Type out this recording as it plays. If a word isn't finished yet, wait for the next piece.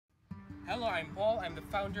Hello, I'm Paul. I'm the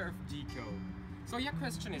founder of Deco. So your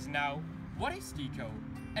question is now, what is Deco?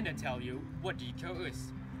 And I tell you what Deco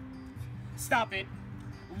is. Stop it!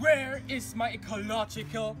 Where is my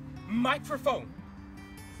ecological microphone?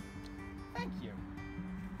 Thank you.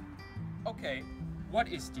 Okay, what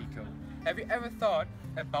is Deco? Have you ever thought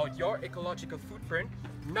about your ecological footprint?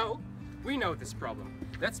 No? We know this problem.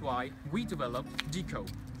 That's why we developed Deco.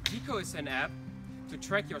 Deco is an app to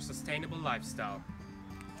track your sustainable lifestyle.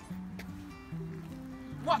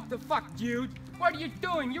 What the fuck, dude? What are you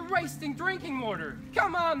doing? You're wasting drinking water!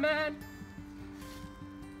 Come on, man!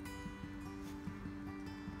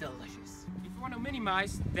 Delicious. If you want to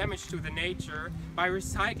minimize damage to the nature by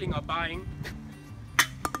recycling or buying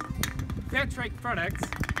fair trade products,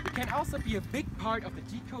 it can also be a big part of the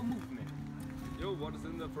Deco movement. Yo, what is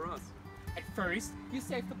in there for us? At first, you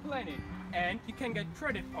save the planet, and you can get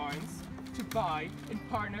credit points to buy in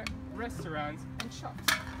partner restaurants and shops.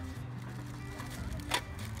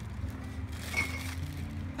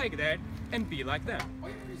 Take that and be like them. Or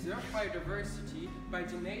you preserve biodiversity by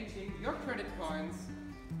donating your credit points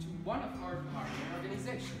to one of our partner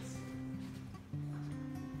organizations.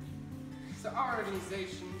 So our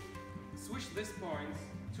organization switched these points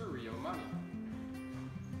to real money.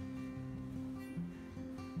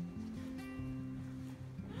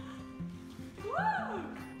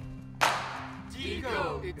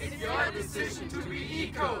 Deco, it's your decision to be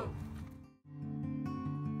eco.